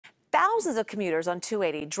Thousands of commuters on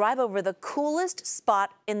 280 drive over the coolest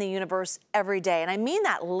spot in the universe every day. And I mean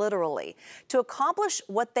that literally. To accomplish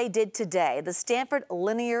what they did today, the Stanford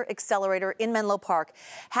Linear Accelerator in Menlo Park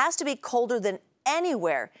has to be colder than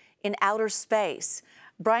anywhere in outer space.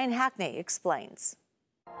 Brian Hackney explains.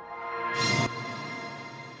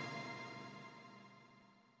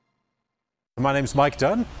 My name's Mike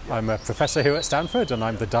Dunn. I'm a professor here at Stanford and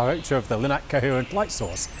I'm the director of the Linac Coherent Light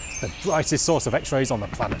Source, the brightest source of X-rays on the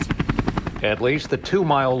planet. At least the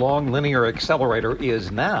 2-mile-long linear accelerator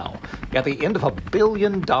is now at the end of a $1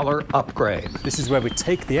 billion upgrade. This is where we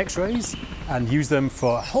take the X-rays and use them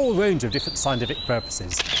for a whole range of different scientific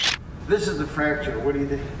purposes. This is the fracture. What do you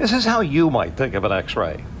think? This is how you might think of an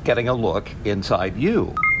X-ray, getting a look inside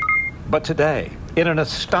you. But today, in an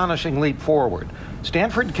astonishing leap forward,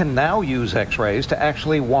 Stanford can now use X-rays to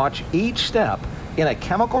actually watch each step in a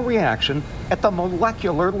chemical reaction at the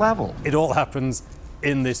molecular level. It all happens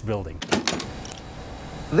in this building.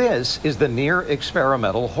 This is the Near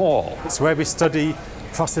Experimental Hall. It's where we study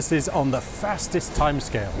processes on the fastest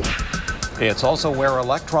timescale. It's also where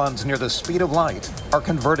electrons near the speed of light are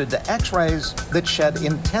converted to X-rays that shed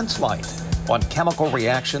intense light on chemical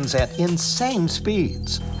reactions at insane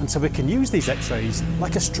speeds. And so we can use these X-rays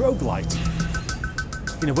like a strobe light.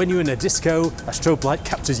 You know, when you're in a disco, a strobe light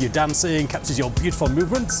captures you dancing, captures your beautiful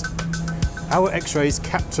movements. Our X-rays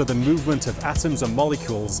capture the movement of atoms and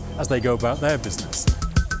molecules as they go about their business.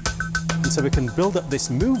 And so we can build up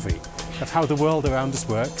this movie of how the world around us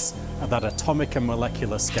works at that atomic and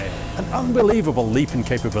molecular scale. An unbelievable leap in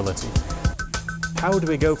capability. How do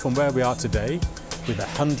we go from where we are today with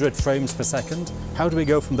 100 frames per second? How do we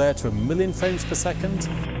go from there to 1,000,000 frames per second?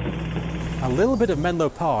 A little bit of Menlo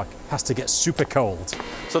Park has to get super cold.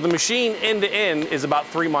 So the machine end to end is about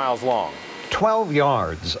 3 miles long. 12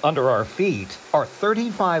 yards under our feet are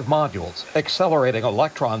 35 modules accelerating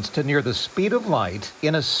electrons to near the speed of light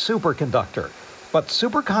in a superconductor. But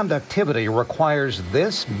superconductivity requires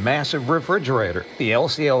this massive refrigerator, the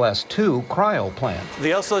LCLS-II cryo plant.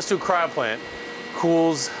 The LCLS-II cryo plant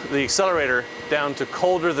cools the accelerator down to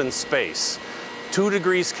colder than space, 2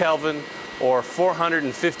 degrees Kelvin or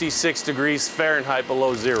 456 degrees Fahrenheit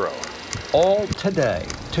below zero. All today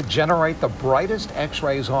to generate the brightest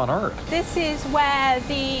X-rays on Earth. This is where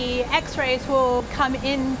the X-rays will come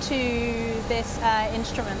into this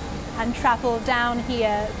instrument and travel down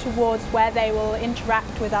here towards where they will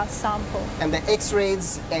interact with our sample. And the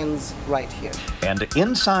X-rays ends right here. And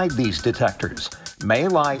inside these detectors may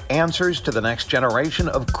lie answers to the next generation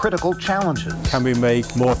of critical challenges. Can we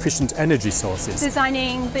make more efficient energy sources?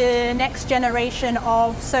 Designing the next generation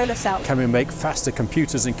of solar cells. Can we make faster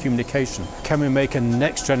computers and communication? Can we make a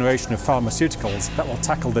next generation of pharmaceuticals that will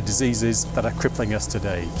tackle the diseases that are crippling us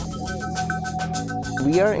today?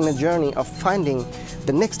 We are in a journey of finding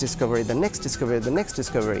the next discovery, the next discovery, the next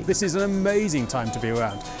discovery. This is an amazing time to be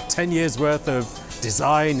around. 10 years worth of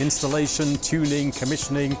design, installation, tuning,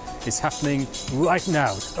 commissioning is happening right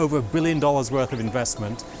now. Over $1 billion worth of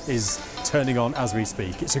investment is turning on as we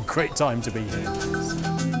speak. It's a great time to be here.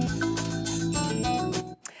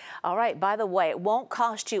 All right, by the way, it won't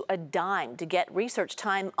cost you a dime to get research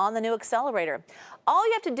time on the new accelerator. All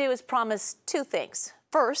you have to do is promise 2 things.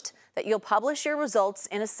 First, that you'll publish your results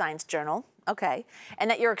in a science journal, okay, and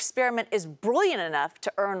that your experiment is brilliant enough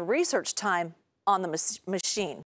to earn research time on the machine.